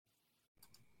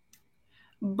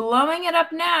blowing it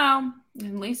up now.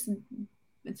 At least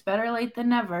it's better late than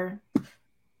never.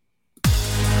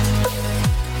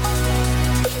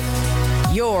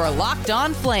 You're Locked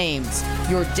On Flames,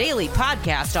 your daily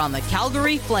podcast on the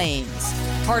Calgary Flames.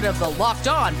 Part of the Locked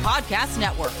On Podcast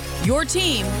Network, your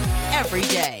team every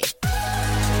day.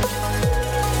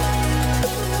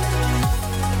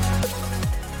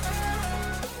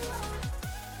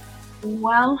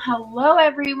 Well, hello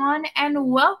everyone,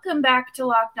 and welcome back to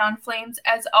Locked On Flames.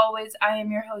 As always, I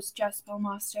am your host, Jess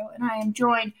Belmosto, and I am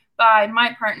joined by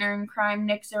my partner in crime,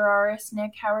 Nick Zararis.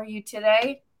 Nick, how are you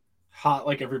today? Hot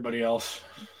like everybody else.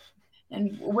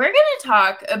 And we're going to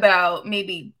talk about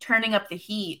maybe turning up the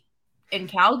heat in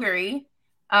Calgary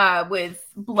with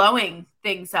blowing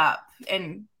things up.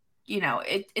 And,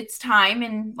 it's time.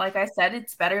 And like I said,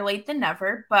 it's better late than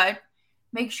never. But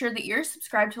make sure that you're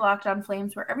subscribed to Locked On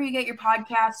Flames wherever you get your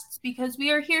podcasts, because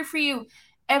we are here for you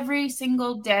every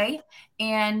single day.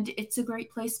 And it's a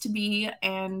great place to be.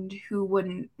 And who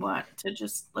wouldn't want to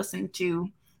just listen to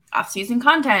off-season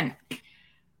content?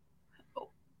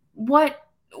 What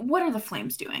are the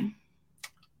Flames doing?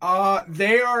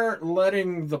 They are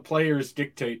letting the players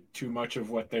dictate too much of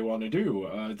what they want to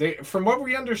do. From what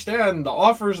we understand, the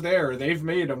offer's there. They've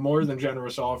made a more than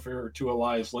generous offer to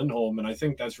Elias Lindholm, and I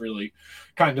think that's really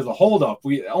kind of the holdup.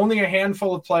 Only a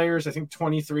handful of players, I think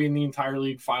 23 in the entire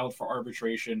league, filed for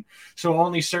arbitration. So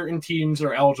only certain teams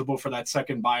are eligible for that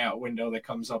second buyout window that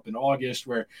comes up in August,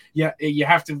 where you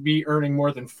have to be earning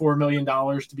more than $4 million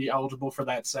to be eligible for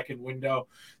that second window.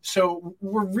 So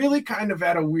we're really kind of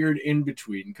at a weird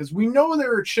in-between, because we know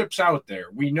there are chips out there.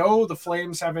 We know the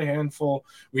Flames have a handful.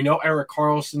 We know Erik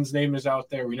Karlsson's name is out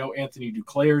there. We know Anthony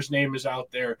Duclair's name is out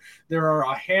there. There are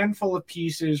a handful of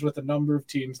pieces with a number of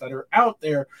teams that are out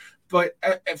there. But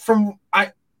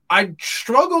I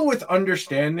struggle with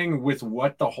understanding with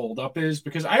what the holdup is,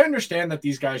 because I understand that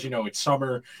these guys, it's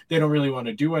summer. They don't really want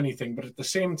to do anything. But at the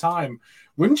same time,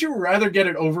 wouldn't you rather get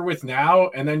it over with now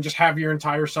and then just have your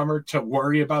entire summer to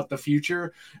worry about the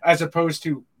future, as opposed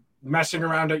to messing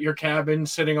around at your cabin,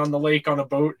 sitting on the lake on a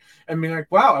boat, and being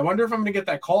like, wow, I wonder if I'm going to get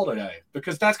that call today?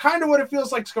 Because that's kind of what it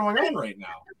feels like is going on right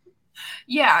now.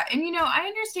 Yeah, and I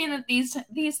understand that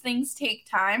these things take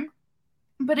time,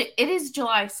 but it is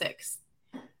July 6th.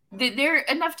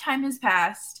 Enough time has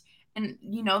passed, and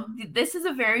this is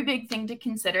a very big thing to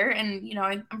consider. And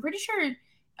I'm pretty sure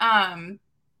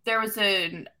there was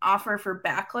an offer for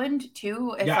Backlund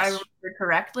too, if I remember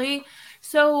correctly.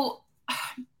 So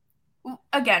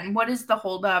again, what is the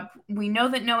holdup? We know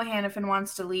that Noah Hannafin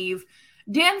wants to leave.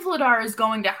 Dan Vladar is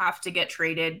going to have to get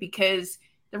traded because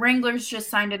the Wranglers just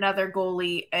signed another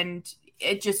goalie, and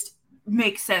it just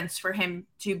makes sense for him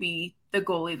to be the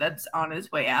goalie that's on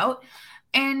his way out.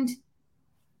 And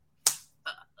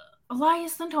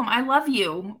Elias Lindholm, I love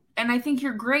you, and I think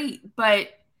you're great, but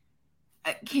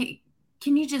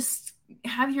can you just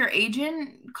have your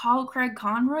agent call Craig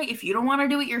Conroy if you don't want to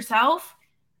do it yourself?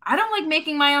 I don't like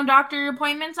making my own doctor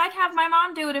appointments. I'd have my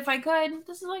mom do it if I could.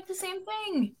 This is like the same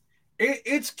thing.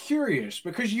 It's curious,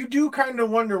 because you do kind of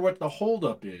wonder what the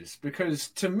holdup is. Because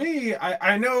to me,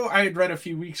 I know I had read a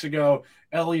few weeks ago,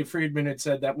 Elliot Friedman had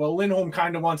said that, well, Lindholm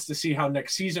kind of wants to see how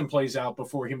next season plays out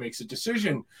before he makes a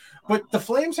decision. But the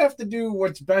Flames have to do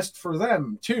what's best for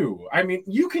them, too. I mean,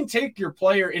 you can take your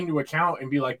player into account and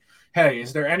be like, hey,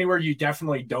 is there anywhere you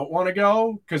definitely don't want to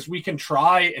go? Because we can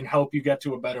try and help you get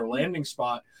to a better landing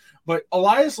spot. But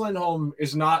Elias Lindholm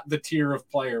is not the tier of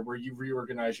player where you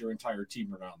reorganize your entire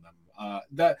team around them.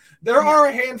 That there are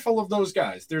a handful of those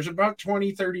guys. There's about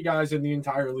 20, 30 guys in the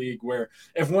entire league where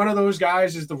if one of those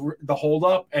guys is the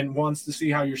holdup and wants to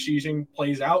see how your season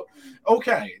plays out,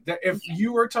 okay. If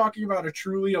you are talking about a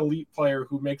truly elite player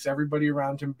who makes everybody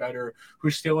around him better,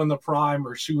 who's still in the prime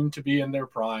or soon to be in their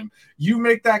prime, you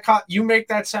make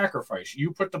that sacrifice.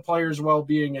 You put the players'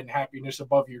 well-being and happiness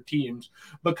above your teams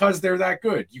because they're that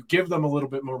good. You give them a little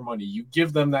bit more money. You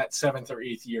give them that 7th or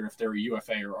 8th year if they're a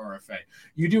UFA or RFA.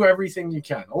 You do everything you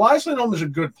can. Elias Lindholm is a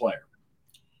good player.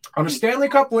 On a Stanley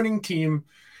Cup winning team,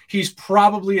 he's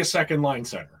probably a second line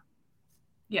center.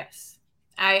 Yes,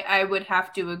 I would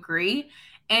have to agree.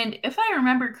 And if I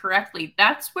remember correctly,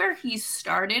 that's where he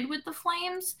started with the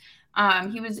Flames.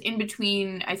 He was in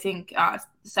between, I think,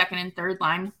 second and third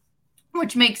line,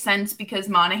 which makes sense because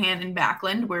Monahan and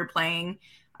Backlund were playing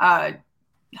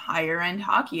higher end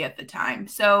hockey at the time.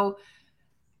 So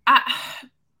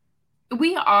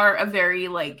we are a very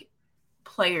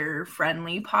player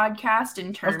friendly podcast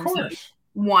in terms of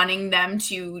wanting them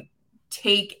to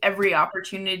take every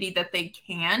opportunity that they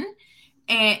can.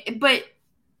 But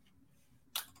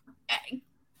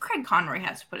Craig Conroy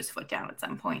has to put his foot down at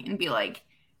some point and be like,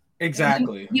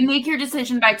 Exactly. You make your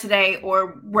decision by today,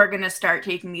 or we're going to start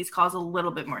taking these calls a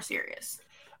little bit more serious.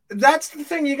 That's the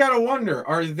thing you got to wonder.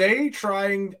 Are they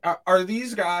trying, are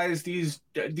these guys, these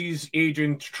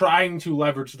agents trying to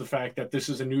leverage the fact that this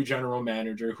is a new general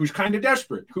manager who's kind of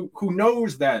desperate, who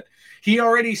knows that he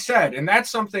already said, and that's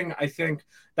something I think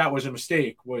that was a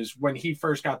mistake, was when he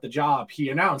first got the job, he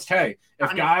announced, hey,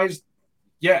 if guys,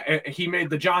 he made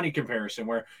the Johnny comparison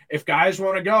where if guys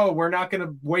want to go, we're not going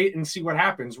to wait and see what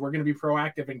happens. We're going to be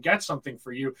proactive and get something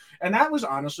for you. And that was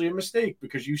honestly a mistake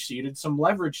because you ceded some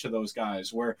leverage to those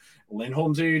guys where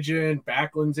Lindholm's agent,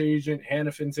 Backlund's agent,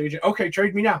 Hannafin's agent, okay,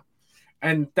 trade me now.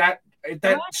 And that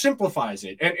simplifies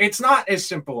it. And it's not as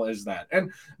simple as that.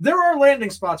 And there are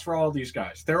landing spots for all of these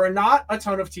guys. There are not a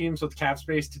ton of teams with cap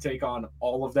space to take on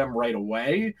all of them right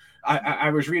away. I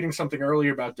was reading something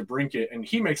earlier about DeBrincat, and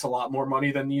he makes a lot more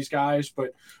money than these guys,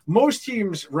 but most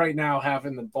teams right now have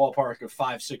in the ballpark of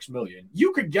 5-6 million.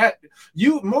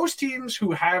 Most teams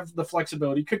who have the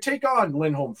flexibility could take on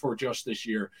Lindholm for just this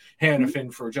year,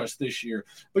 Hannafin for just this year,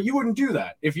 but you wouldn't do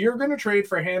that. If you're going to trade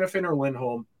for Hannafin or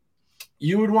Lindholm,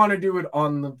 you would want to do it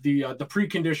on the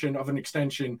precondition of an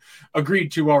extension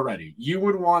agreed to already. You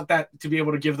would want that to be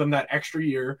able to give them that extra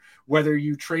year, whether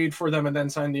you trade for them and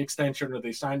then sign the extension, or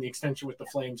they sign the extension with the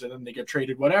Flames and then they get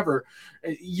traded, whatever.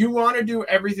 You want to do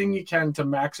everything you can to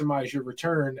maximize your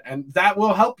return, and that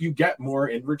will help you get more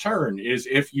in return, is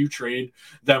if you trade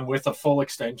them with a full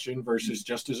extension versus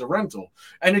just as a rental.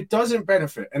 And it doesn't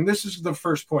benefit. And this is the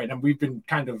first point, and we've been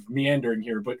kind of meandering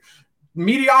here, but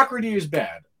mediocrity is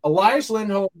bad. Elias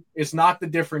Lindholm is not the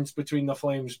difference between the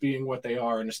Flames being what they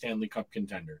are and a Stanley Cup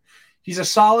contender. He's a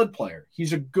solid player.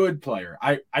 He's a good player.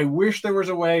 I wish there was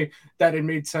a way that it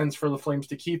made sense for the Flames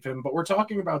to keep him, but we're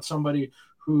talking about somebody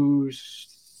who's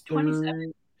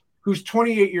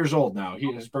 28 years old now.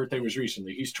 His birthday was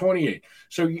recently. He's 28.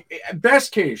 So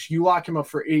best case, you lock him up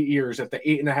for 8 years at the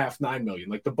 8.5, 9 million,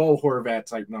 like the Bo Horvat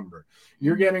type number.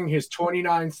 You're getting his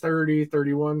 29, 30,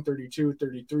 31, 32,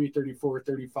 33, 34,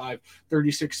 35,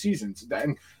 36 seasons.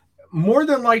 Then more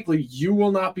than likely, you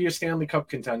will not be a Stanley Cup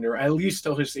contender, at least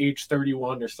till his age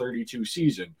 31 or 32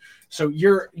 season. So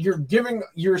you're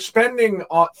spending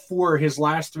for his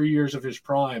last 3 years of his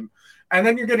prime, and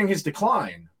then you're getting his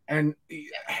decline. And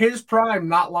his prime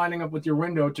not lining up with your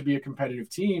window to be a competitive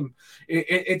team,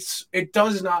 it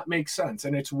does not make sense.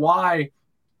 And it's why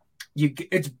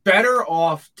it's better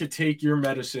off to take your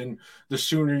medicine the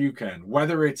sooner you can,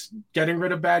 whether it's getting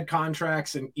rid of bad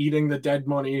contracts and eating the dead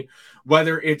money,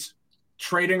 whether it's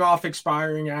trading off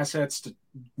expiring assets to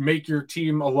make your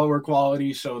team a lower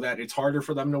quality so that it's harder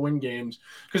for them to win games.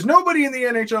 Because nobody in the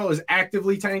NHL is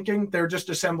actively tanking. They're just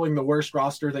assembling the worst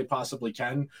roster they possibly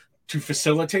can to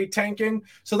facilitate tanking.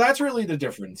 So that's really the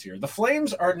difference here. The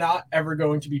Flames are not ever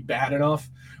going to be bad enough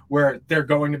where they're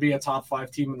going to be a top 5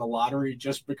 team in the lottery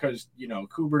just because,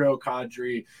 Huberdeau,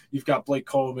 Kadri, you've got Blake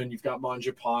Coleman, you've got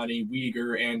Mangiapane,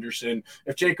 Weegar, Anderson.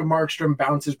 If Jacob Markstrom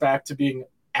bounces back to being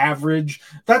average,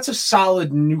 that's a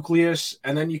solid nucleus,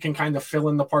 and then you can kind of fill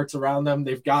in the parts around them.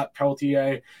 They've got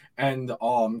Peltier and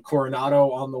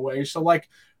Coronado on the way. So,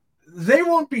 they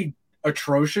won't be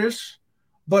atrocious,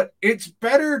 but it's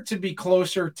better to be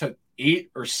closer to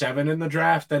 8 or 7 in the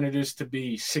draft than it is to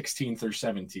be 16th or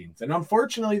 17th. And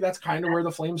unfortunately, that's kind of where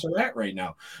the Flames are at right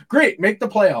now. Great, make the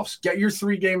playoffs, get your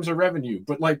 3 games of revenue.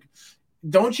 But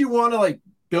don't you want to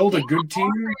build a good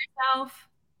team?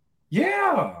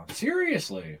 Yeah,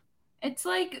 seriously. It's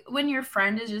like when your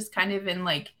friend is just kind of in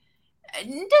it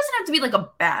doesn't have to be a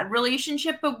bad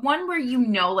relationship, but one where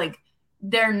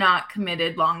they're not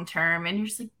committed long term, and you're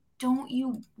just don't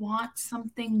you want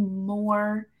something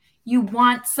more? You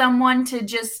want someone to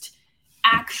just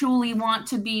actually want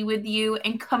to be with you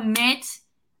and commit.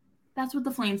 That's what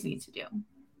the Flames need to do.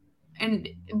 And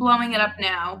blowing it up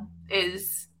now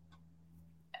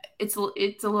it's a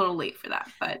little late for that,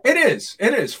 but it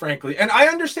is, frankly. And I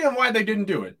understand why they didn't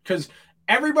do it, because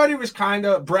everybody was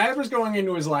Brad was going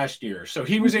into his last year, so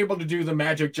he was able to do the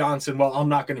Magic Johnson, well, I'm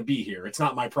not going to be here, it's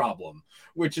not my problem,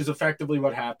 which is effectively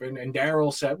what happened. And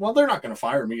Daryl said, well, they're not going to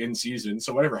fire me in season,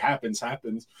 so whatever happens.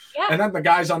 Yeah. And then the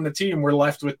guys on the team were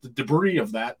left with the debris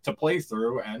of that to play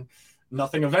through, and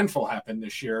nothing eventful happened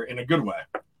this year in a good way.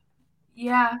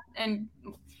 Yeah, and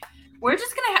we're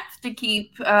just going to have to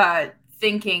keep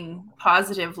thinking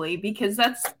positively, because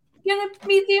that's going to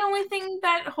be the only thing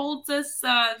that holds us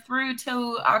through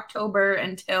till October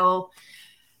until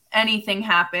anything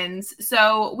happens.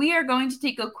 So we are going to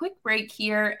take a quick break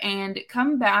here and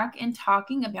come back and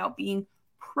talking about being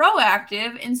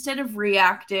proactive instead of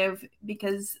reactive,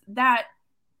 because that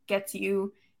gets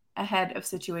you ahead of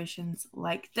situations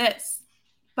like this.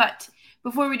 But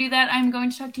Before we do that, I'm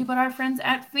going to talk to you about our friends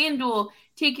at FanDuel.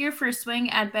 Take your first swing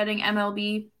at betting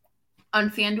MLB on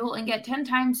FanDuel and get 10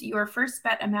 times your first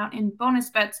bet amount in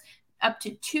bonus bets up to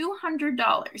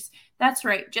 $200. That's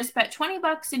right. Just bet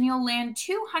 $20 and you'll land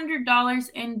 $200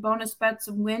 in bonus bets,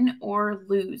 win or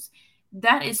lose.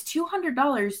 That is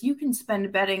 $200 you can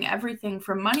spend betting everything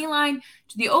from money line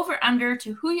to the over-under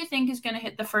to who you think is going to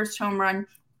hit the first home run,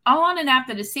 all on an app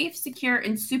that is safe, secure,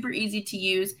 and super easy to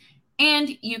use. And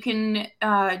you can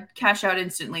cash out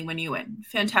instantly when you win.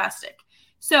 Fantastic.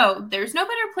 So there's no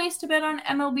better place to bet on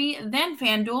MLB than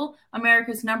FanDuel,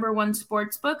 America's #1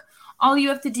 sportsbook. All you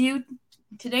have to do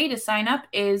today to sign up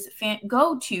is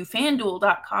go to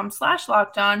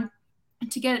fanduel.com/lockedon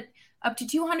to get up to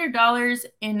 $200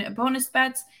 in bonus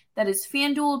bets. That is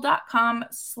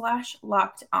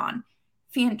fanduel.com/lockedon.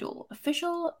 FanDuel,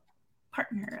 official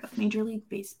partner of Major League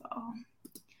Baseball.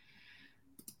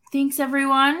 Thanks,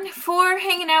 everyone, for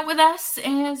hanging out with us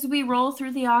as we roll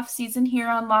through the off season here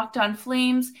on Locked On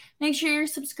Flames. Make sure you're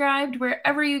subscribed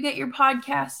wherever you get your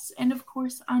podcasts and, of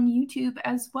course, on YouTube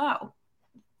as well.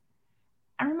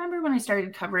 I remember when I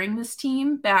started covering this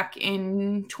team back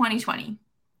in 2020.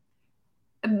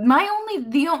 One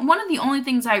of the only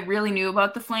things I really knew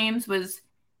about the Flames was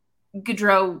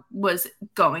Gaudreau was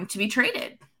going to be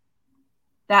traded.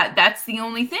 That's the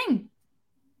only thing.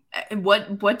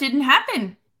 What didn't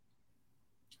happen?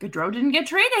 Gaudreau didn't get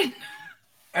traded.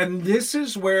 And this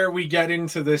is where we get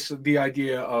into the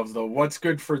idea of what's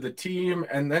good for the team.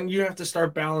 And then you have to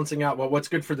start balancing out, what's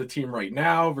good for the team right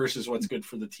now versus what's good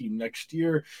for the team next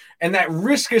year. And that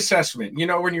risk assessment,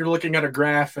 when you're looking at a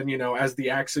graph and, as the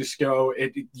axes go,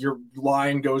 your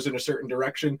line goes in a certain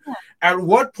direction. Yeah. At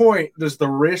what point does the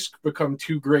risk become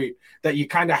too great that you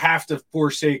kind of have to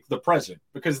forsake the present?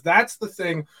 Because that's the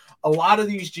thing a lot of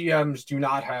these GMs do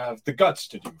not have the guts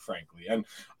to do, frankly. And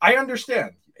I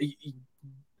understand.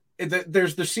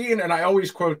 There's the scene, and I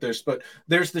always quote this, but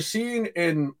there's the scene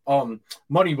in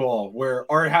Moneyball where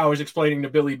Art Howe is explaining to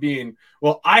Billy Beane,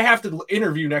 well, I have to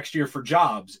interview next year for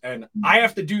jobs, and I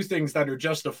have to do things that are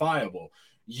justifiable.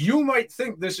 You might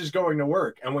think this is going to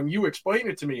work, and when you explain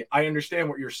it to me, I understand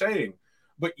what you're saying,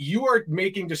 but you are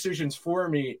making decisions for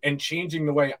me and changing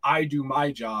the way I do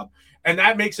my job, and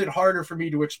that makes it harder for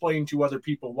me to explain to other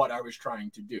people what I was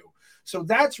trying to do. So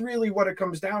that's really what it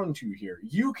comes down to here.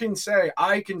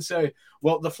 I can say,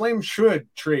 well, the Flames should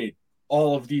trade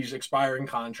all of these expiring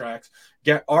contracts,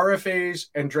 get RFAs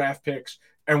and draft picks,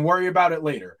 and worry about it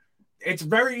later. It's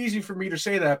very easy for me to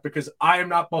say that because I am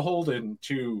not beholden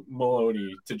to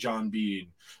Maloney, to John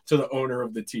Bean, to the owner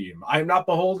of the team. I am not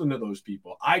beholden to those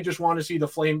people. I just want to see the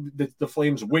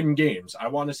Flames win games. I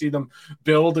want to see them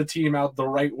build a team out the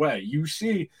right way. You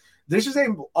see, this is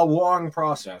a long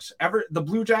process. The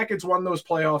Blue Jackets won those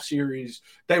playoff series.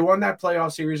 They won that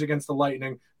playoff series against the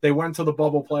Lightning. They went to the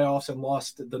bubble playoffs and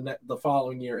lost the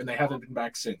following year, and they haven't been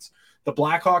back since. The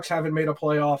Blackhawks haven't made a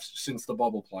playoffs since the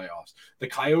bubble playoffs. The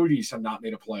Coyotes have not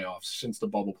made a playoffs since the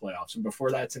bubble playoffs. And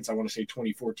before that, since I want to say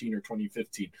 2014 or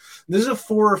 2015. This is a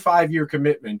 4 or 5 year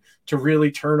commitment to really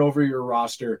turn over your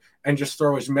roster and just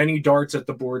throw as many darts at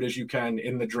the board as you can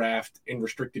in the draft, in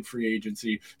restricted free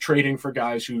agency, trading for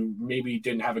guys who maybe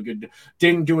didn't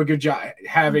do a good job,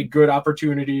 have a good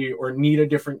opportunity, or need a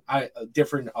different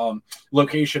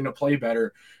location to play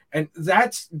better. And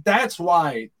that's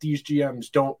why these GMs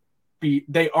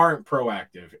they aren't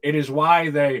proactive. It is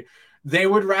why they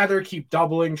would rather keep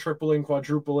doubling, tripling,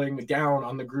 quadrupling down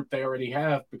on the group they already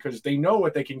have, because they know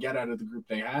what they can get out of the group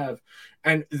they have.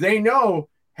 And they know,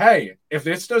 hey, if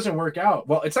this doesn't work out,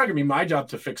 well, it's not going to be my job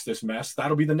to fix this mess.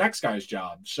 That'll be the next guy's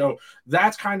job. So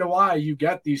that's kind of why you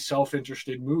get these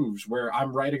self-interested moves where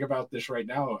I'm writing about this right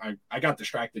now. I got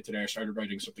distracted today. I started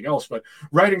writing something else, but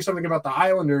writing something about the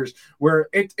Islanders where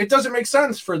it doesn't make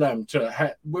sense for them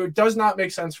it does not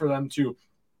make sense for them to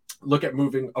look at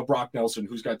moving a Brock Nelson,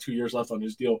 who's got 2 years left on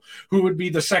his deal, who would be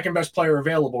the second best player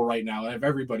available right now. I have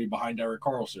everybody behind Erik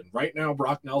Karlsson. Right now,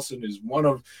 Brock Nelson is one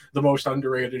of the most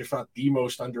underrated, if not the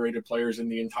most underrated players in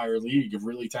the entire league, a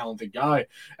really talented guy.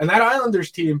 And that Islanders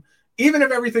team, even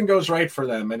if everything goes right for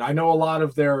them, and I know a lot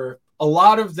of their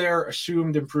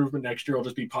assumed improvement next year will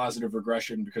just be positive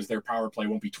regression because their power play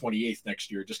won't be 28th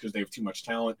next year just because they have too much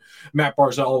talent. Matt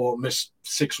Barzal won't miss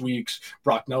 6 weeks.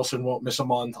 Brock Nelson won't miss a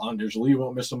month. Anders Lee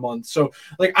won't miss a month. So,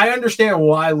 I understand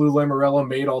why Lou Lamoriello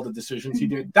made all the decisions he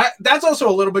did. That's also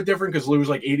a little bit different because Lou's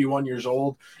 81 years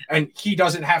old, and he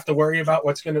doesn't have to worry about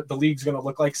the league's going to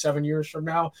look like 7 years from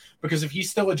now, because if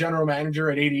he's still a general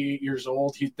manager at 88 years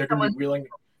old, they're going to be wheeling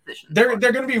 – They're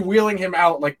going to be wheeling him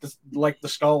out like the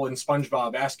skull in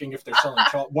SpongeBob, asking if they're selling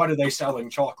what are they selling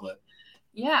chocolate.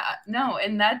 Yeah, no,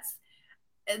 and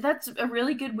that's a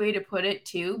really good way to put it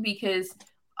too, because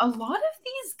a lot of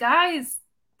these guys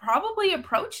probably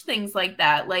approach things like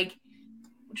that. Like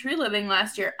Tree Living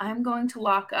last year, I'm going to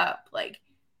lock up like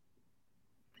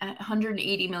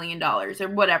 $180 million or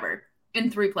whatever in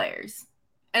 3 players.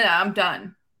 And I'm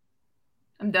done.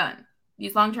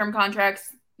 These long-term contracts,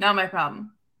 not my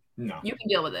problem. No. You can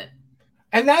deal with it.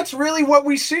 And that's really what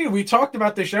we see. We talked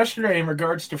about this yesterday in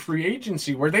regards to free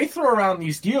agency, where they throw around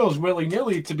these deals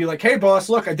willy-nilly to be like, hey, boss,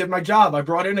 look, I did my job. I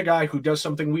brought in a guy who does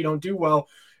something we don't do well.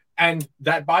 And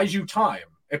that buys you time.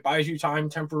 It buys you time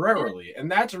temporarily.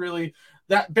 And that's really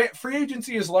that free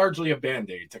agency is largely a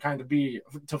Band-Aid to kind of be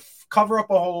to cover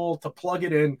up a hole, to plug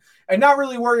it in, and not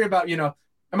really worry about,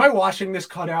 am I washing this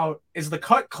cut out? Is the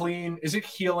cut clean? Is it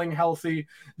healing healthy?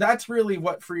 That's really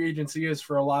what free agency is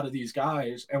for a lot of these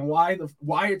guys, and why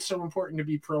it's so important to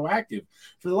be proactive.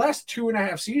 For the last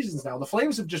 2.5 seasons now, the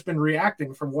Flames have just been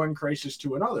reacting from one crisis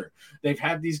to another. They've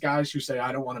had these guys who say,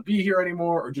 I don't want to be here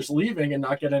anymore, or just leaving and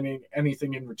not get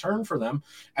anything in return for them,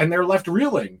 and they're left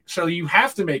reeling. So you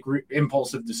have to make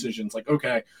impulsive decisions like,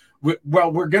 okay,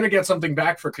 we're going to get something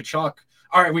back for Tkachuk.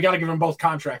 All right, we got to give them both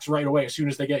contracts right away as soon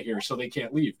as they get here so they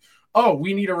can't leave. Oh,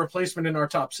 we need a replacement in our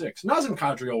top 6. Nazem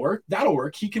Kadri will work. That'll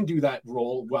work. He can do that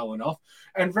role well enough.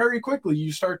 And very quickly,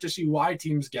 you start to see why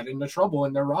teams get into trouble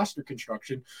in their roster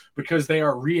construction, because they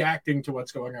are reacting to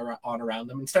what's going on around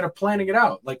them instead of planning it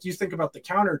out. Like, you think about the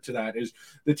counter to that is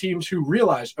the teams who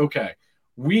realize, okay,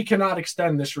 we cannot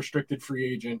extend this restricted free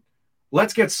agent.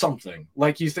 Let's get something.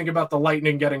 Like, you think about the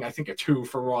Lightning getting, I think, a 2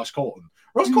 for Ross Colton.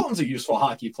 Ross Colton's a useful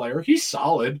hockey player. He's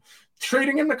solid.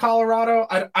 Trading him to Colorado,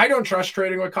 I don't trust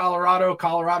trading with Colorado.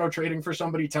 Colorado trading for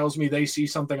somebody tells me they see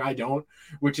something I don't,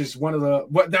 which is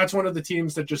that's one of the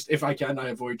teams that just, if I can, I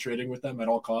avoid trading with them at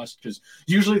all costs, because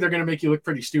usually they're going to make you look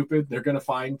pretty stupid. They're going to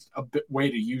find a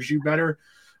way to use you better.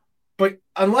 But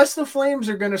unless the Flames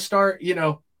are going to start,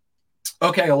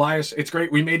 okay, Elias, it's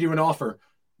great. We made you an offer.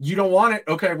 You don't want it?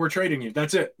 Okay, we're trading you.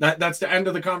 That's it. That's the end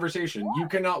of the conversation. You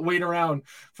cannot wait around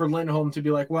for Lindholm to be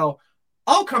like, well,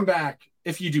 I'll come back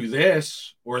if you do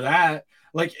this or that.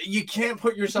 Like, you can't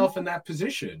put yourself in that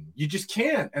position. You just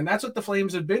can't. And that's what the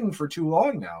Flames have been for too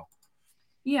long now.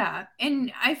 Yeah.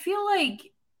 And I feel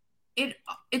like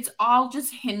it's all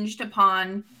just hinged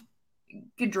upon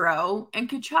Gaudreau and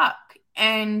Tkachuk.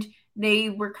 And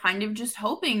they were kind of just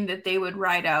hoping that they would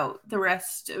ride out the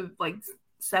rest of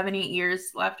 7-8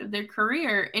 years left of their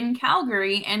career in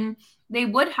Calgary, and they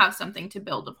would have something to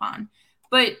build upon.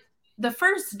 But the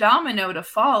first domino to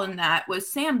fall in that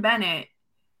was Sam Bennett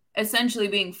essentially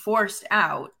being forced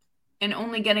out and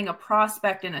only getting a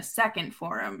prospect and a second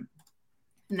for him.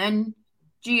 And then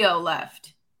Gio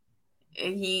left.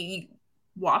 He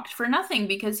walked for nothing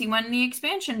because he won the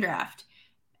expansion draft.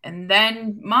 And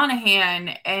then Monahan,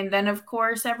 and then, of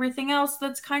course, everything else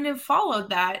that's kind of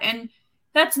followed that. And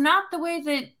that's not the way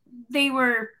that they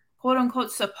were, quote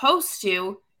unquote, supposed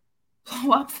to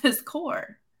blow up this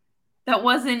core. That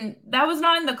was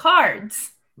not in the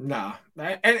cards. Nah.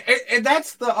 And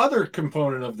that's the other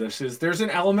component of this, is there's an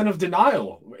element of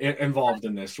denial involved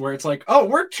in this, where it's like, oh,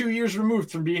 we're 2 years removed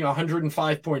from being a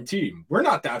 105-point team. We're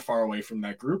not that far away from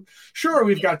that group. Sure,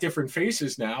 we've got different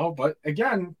faces now, but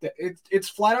again, it's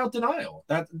flat out denial.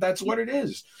 That's what it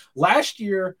is. Last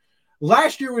year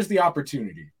was the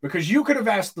opportunity, because you could have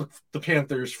asked the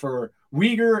Panthers for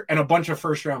Weegar and a bunch of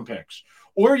first-round picks.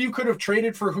 Or you could have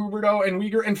traded for Huberdeau and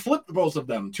Weegar and flipped both of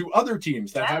them to other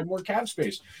teams that had more cap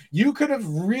space. You could have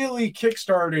really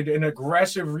kickstarted an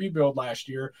aggressive rebuild last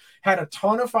year, had a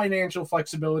ton of financial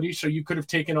flexibility, so you could have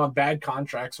taken on bad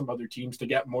contracts from other teams to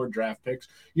get more draft picks.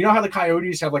 You know how the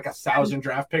Coyotes have 1,000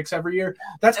 draft picks every year?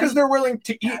 That's because they're willing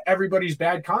to eat everybody's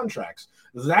bad contracts.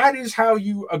 That is how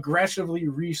you aggressively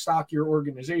restock your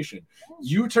organization.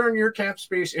 You turn your cap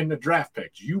space into draft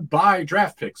picks. You buy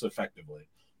draft picks effectively.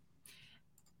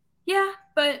 Yeah,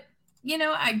 but,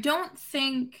 I don't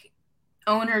think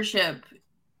ownership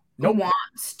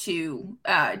wants to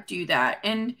do that.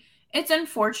 And it's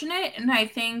unfortunate, and I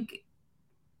think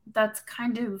that's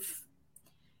kind of,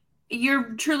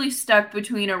 you're truly stuck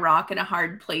between a rock and a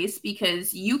hard place,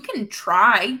 because you can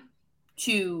try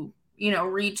to,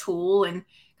 retool and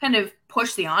kind of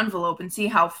push the envelope and see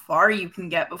how far you can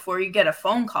get before you get a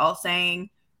phone call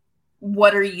saying,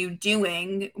 what are you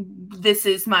doing? This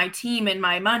is my team and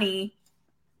my money.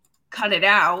 Cut it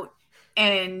out.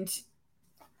 And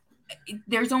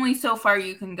there's only so far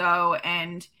you can go.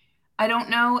 And I don't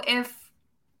know if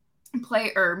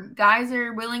guys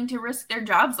are willing to risk their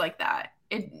jobs like that.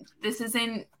 This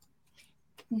isn't,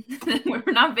 we're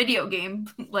not video game.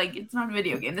 It's not a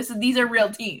video game. These are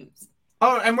real teams.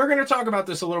 Oh, and we're going to talk about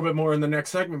this a little bit more in the next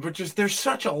segment, but just there's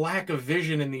such a lack of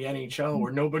vision in the NHL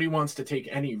where nobody wants to take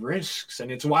any risks.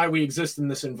 And it's why we exist in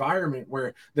this environment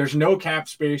where there's no cap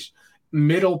space.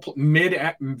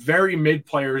 Very mid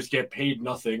players get paid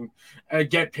nothing,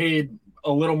 get paid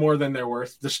a little more than they're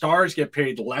worth. The stars get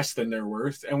paid less than they're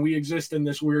worth. And we exist in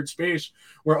this weird space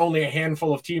where only a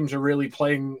handful of teams are really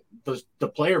playing the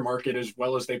player market as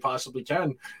well as they possibly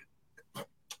can.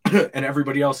 And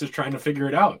everybody else is trying to figure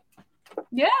it out.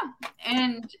 Yeah,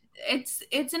 and it's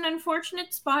an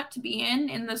unfortunate spot to be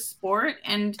in the sport,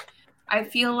 and I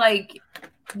feel like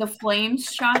the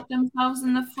Flames shot themselves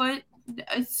in the foot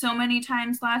so many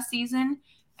times last season.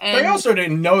 And they also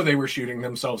didn't know they were shooting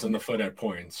themselves in the foot at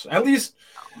points, at least,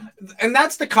 and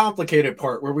that's the complicated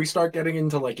part where we start getting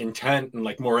into like intent and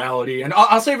like morality. And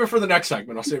I'll save it for the next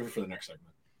segment.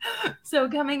 So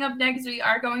coming up next, we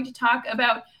are going to talk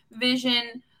about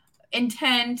vision,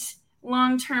 intent,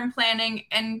 long-term planning,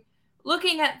 and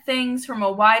looking at things from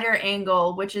a wider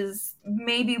angle, which is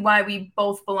maybe why we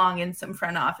both belong in some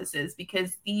front offices,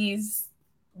 because these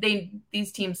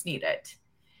teams need it.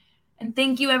 And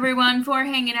thank you everyone for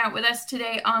hanging out with us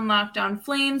today on Locked On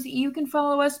Flames. You can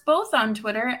follow us both on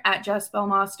Twitter at Jess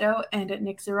Belmosto and at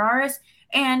Nick Zararis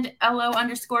and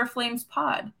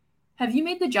LO_FlamesPod. Have you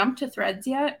made the jump to Threads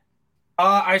yet?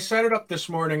 I set it up this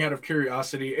morning out of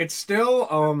curiosity. It's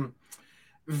still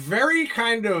very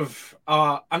kind of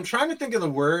I'm trying to think of the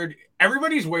word.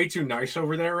 Everybody's way too nice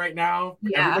over there right now.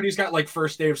 Yeah. Everybody's got like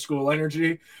first day of school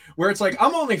energy where it's like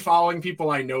I'm only following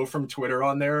people I know from Twitter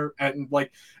on there, and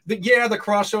like the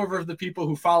crossover of the people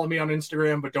who follow me on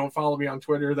Instagram but don't follow me on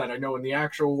Twitter that I know in the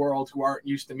actual world who aren't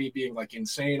used to me being like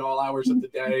insane all hours of the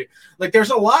day. Like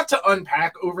there's a lot to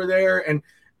unpack over there, and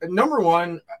number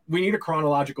one, we need a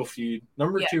chronological feed.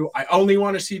 Number two, I only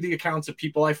want to see the accounts of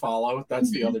people I follow. That's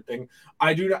the other thing.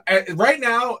 I do not, right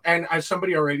now, and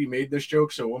somebody already made this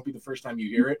joke, so it won't be the first time you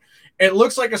hear it. It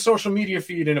looks like a social media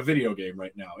feed in a video game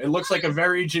right now. It looks like a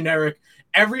very generic.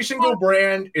 Every single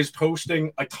brand is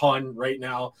posting a ton right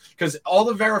now because all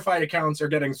the verified accounts are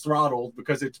getting throttled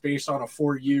because it's based on a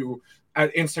For You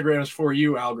at Instagram's For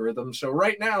You algorithm. So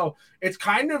right now it's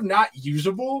kind of not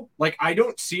usable. Like I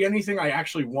don't see anything I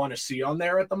actually want to see on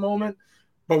there at the moment,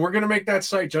 but we're going to make that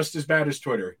site just as bad as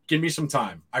Twitter. Give me some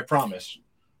time. I promise.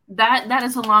 That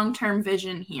is a long-term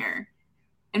vision here,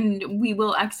 and we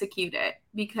will execute it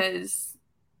because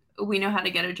we know how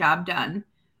to get a job done.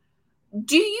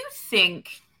 Do you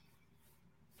think,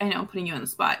 I know I'm putting you on the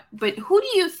spot, but who do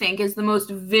you think is the most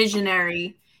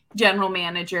visionary general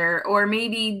manager or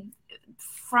maybe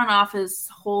front office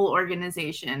whole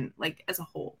organization, like as a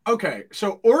whole? Okay,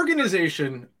 so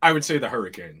organization, I would say the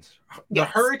Hurricanes. The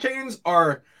Hurricanes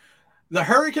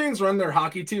run their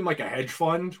hockey team like a hedge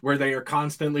fund where they are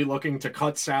constantly looking to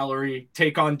cut salary,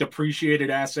 take on depreciated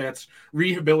assets,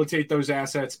 rehabilitate those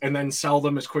assets, and then sell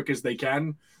them as quick as they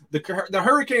can. The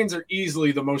Hurricanes are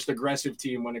easily the most aggressive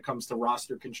team when it comes to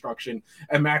roster construction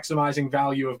and maximizing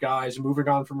value of guys, moving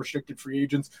on from restricted free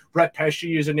agents. Brett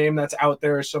Pesce is a name that's out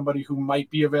there as somebody who might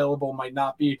be available, might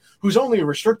not be, who's only a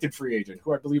restricted free agent,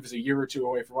 who I believe is a year or two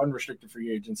away from unrestricted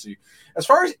free agency. As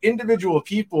far as individual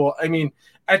people, I mean,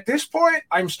 at this point,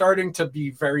 I'm starting to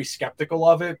be very skeptical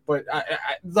of it, but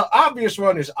the obvious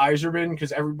one is Yzerman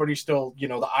because everybody's still, the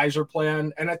Yzer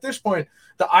plan. And at this point,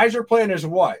 the Yzer plan is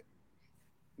what?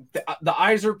 The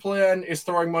Yzer plan is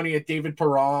throwing money at David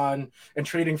Perron and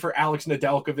trading for Alex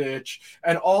Nedeljkovic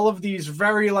and all of these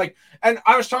and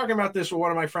I was talking about this with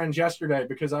one of my friends yesterday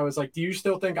because I was like, do you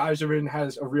still think Yzerman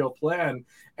has a real plan?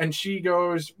 And she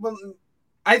goes, well,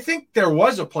 I think there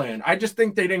was a plan. I just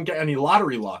think they didn't get any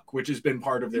lottery luck, which has been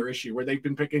part of their issue where they've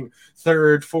been picking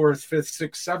 3rd, 4th, 5th,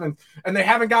 6th, 7th, and they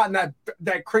haven't gotten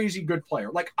that crazy good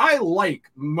player. Like I like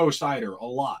Mo Seider a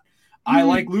lot. I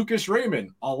like Lucas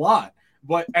Raymond a lot.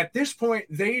 But at this point,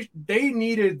 they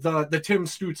needed the Tim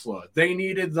Stützle. They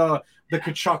needed the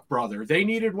Tkachuk brother. They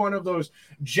needed one of those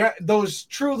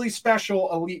truly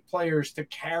special elite players to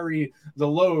carry the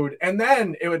load. And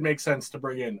then it would make sense to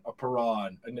bring in a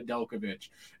Perron, a Nedeljkovic.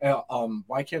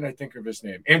 Why can't I think of his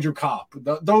name? Andrew Kopp.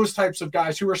 Those types of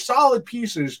guys who are solid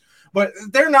pieces, but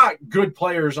they're not good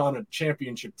players on a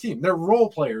championship team. They're role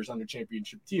players on a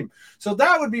championship team. So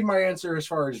that would be my answer as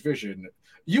far as vision.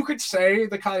 You could say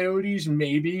the Coyotes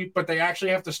maybe, but they actually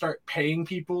have to start paying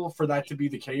people for that to be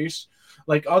the case.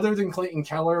 Like other than Clayton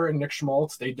Keller and Nick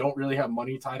Schmaltz, they don't really have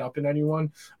money tied up in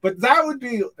anyone. But that would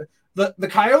be The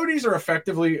Coyotes are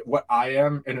effectively what I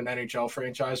am in an NHL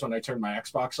franchise when I turn my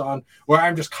Xbox on, where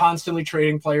I'm just constantly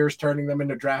trading players, turning them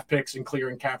into draft picks and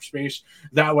clearing cap space.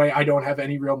 That way I don't have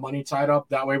any real money tied up.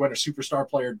 That way when a superstar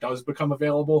player does become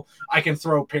available, I can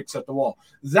throw picks at the wall.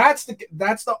 That's the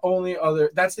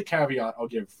caveat I'll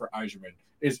give for Yzerman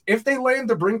is if they land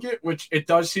the Brinket, which it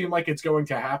does seem like it's going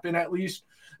to happen at least,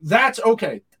 that's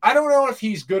okay. I don't know if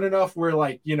he's good enough where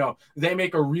they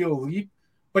make a real leap,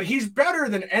 but he's better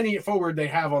than any forward they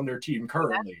have on their team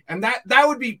currently. And that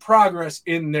would be progress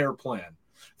in their plan.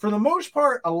 For the most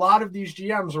part, a lot of these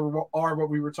GMs are what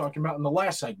we were talking about in the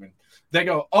last segment. They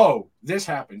go, oh, this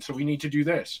happened, so we need to do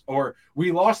this. Or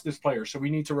we lost this player, so we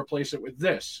need to replace it with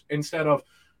this. Instead of,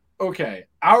 okay,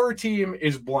 our team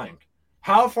is blank.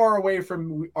 How far away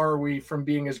are we from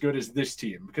being as good as this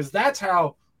team? Because that's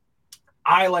how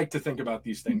I like to think about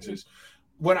these things is,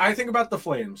 when I think about the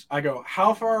Flames, I go,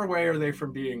 how far away are they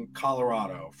from being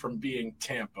Colorado, from being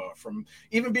Tampa, from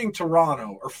even being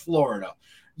Toronto or Florida?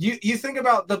 You think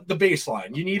about the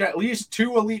baseline. You need at least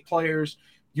 2 elite players.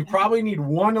 You probably need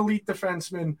 1 elite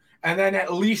defenseman and then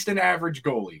at least an average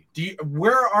goalie.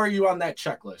 Where are you on that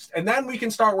checklist? And then we can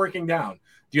start working down.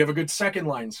 Do you have a good second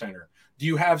line center? Do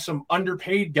you have some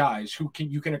underpaid guys who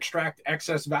you can extract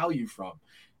excess value from?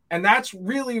 And that's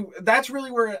really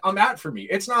where I'm at for me.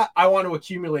 It's not I want to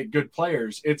accumulate good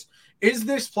players. It's, is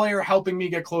this player helping me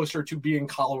get closer to being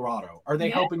Colorado? Are they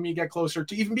helping me get closer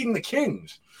to even being the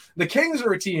Kings? The Kings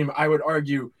are a team, I would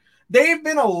argue, they've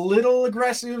been a little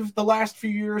aggressive the last few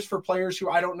years for players who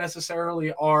I don't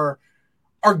necessarily are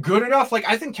good enough. Like,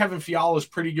 I think Kevin Fiala is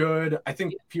pretty good. I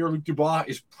think Pierre-Luc Dubois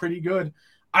is pretty good.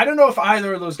 I don't know if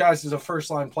either of those guys is a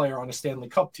first-line player on a Stanley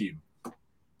Cup team.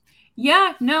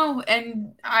 Yeah, no,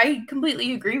 and I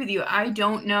completely agree with you. I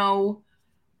don't know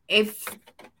if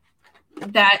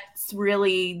that's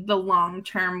really the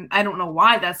long-term. I don't know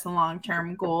why that's the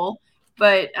long-term goal,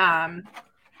 but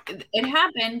it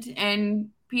happened, and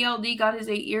PLD got his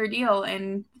 8-year deal,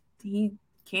 and he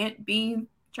can't be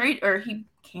traded, or he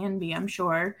can be, I'm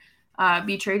sure,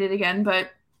 be traded again.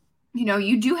 But,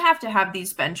 you do have to have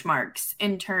these benchmarks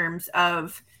in terms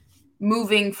of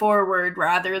moving forward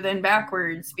rather than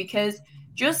backwards, because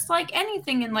just like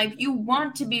anything in life, you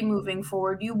want to be moving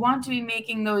forward. You want to be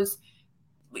making those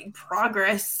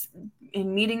progress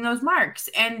in meeting those marks.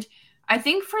 And I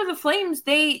think for the Flames,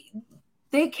 they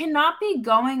cannot be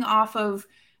going off of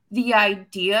the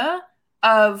idea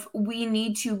of we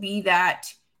need to be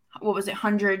that,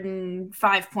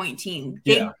 105 point team.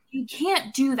 You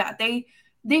can't do that. They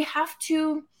have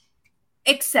to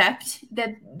accept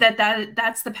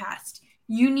that's the past.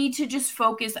 You need to just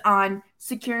focus on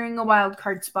securing a wild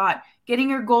card spot, getting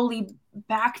your goalie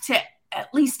back to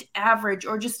at least average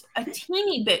or just a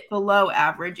teeny bit below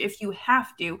average if you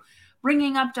have to,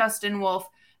 bringing up Dustin Wolf,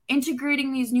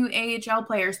 integrating these new AHL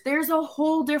players. There's a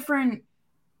whole different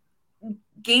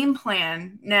game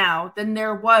plan now than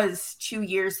there was 2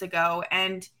 years ago,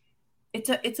 and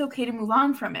it's okay to move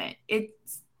on from it.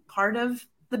 It's part of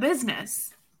the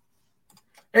business.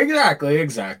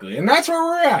 Exactly. And that's where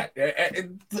we're at.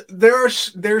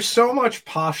 There's so much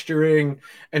posturing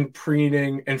and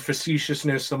preening and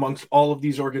facetiousness amongst all of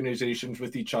these organizations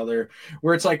with each other,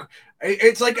 where it's like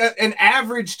an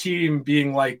average team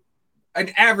being like, an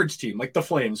average team like the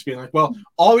Flames being like, well,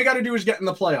 all we got to do is get in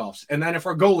the playoffs. And then if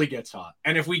our goalie gets hot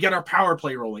and if we get our power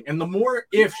play rolling, and the more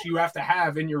ifs you have to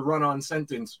have in your run-on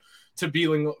sentence to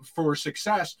be for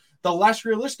success, the less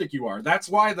realistic you are. That's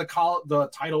why the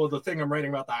title of the thing I'm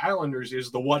writing about the Islanders is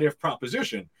the what if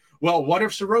proposition. Well, what if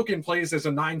Sorokin plays as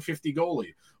a .950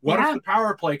 goalie? What if the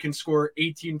power play can score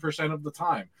 18% of the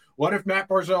time? What if Matt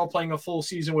Barzal playing a full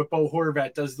season with Bo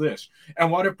Horvat does this?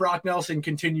 And what if Brock Nelson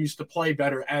continues to play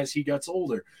better as he gets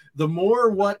older? The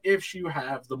more what ifs you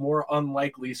have, the more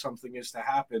unlikely something is to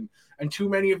happen. And too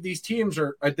many of these teams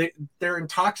they're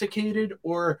intoxicated,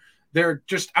 or they're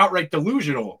just outright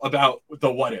delusional about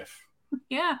the what if.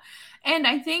 Yeah. And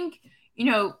I think,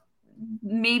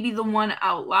 maybe the one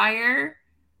outlier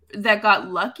that got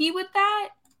lucky with that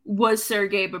was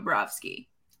Sergei Bobrovsky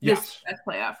this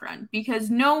playoff run, because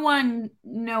no one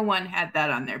had that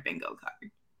on their bingo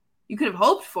card. You could have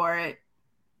hoped for it.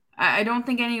 I don't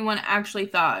think anyone actually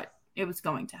thought it was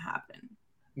going to happen.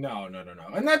 No.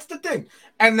 And that's the thing.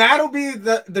 And that'll be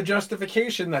the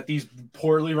justification that these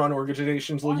poorly run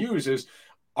organizations will use is,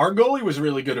 our goalie was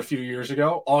really good a few years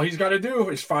ago. All he's got to do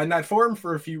is find that form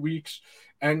for a few weeks.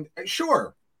 And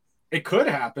sure, it could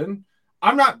happen.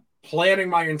 I'm not planning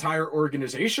my entire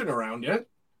organization around it.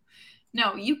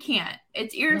 No, you can't.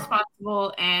 It's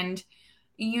irresponsible. And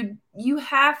you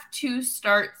have to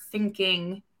start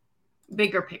thinking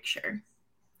bigger picture.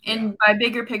 And by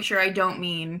bigger picture, I don't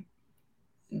mean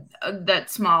that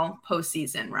small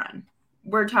postseason run.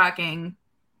 We're talking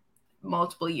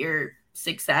multiple year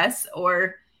success,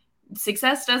 or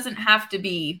success doesn't have to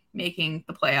be making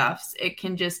the playoffs. It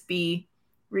can just be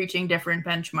reaching different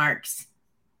benchmarks.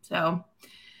 So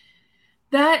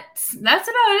that's about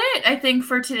it, I think,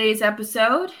 for today's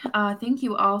episode. Thank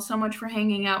you all so much for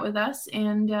hanging out with us,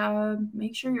 and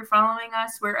make sure you're following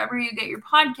us wherever you get your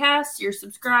podcasts. You're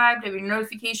subscribed, have your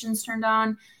notifications turned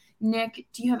on. Nick,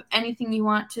 do you have anything you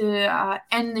want to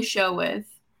end the show with?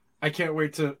 I can't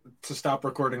wait to stop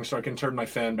recording so I can turn my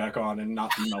fan back on and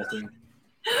not be melting.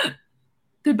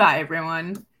 Goodbye,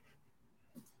 everyone.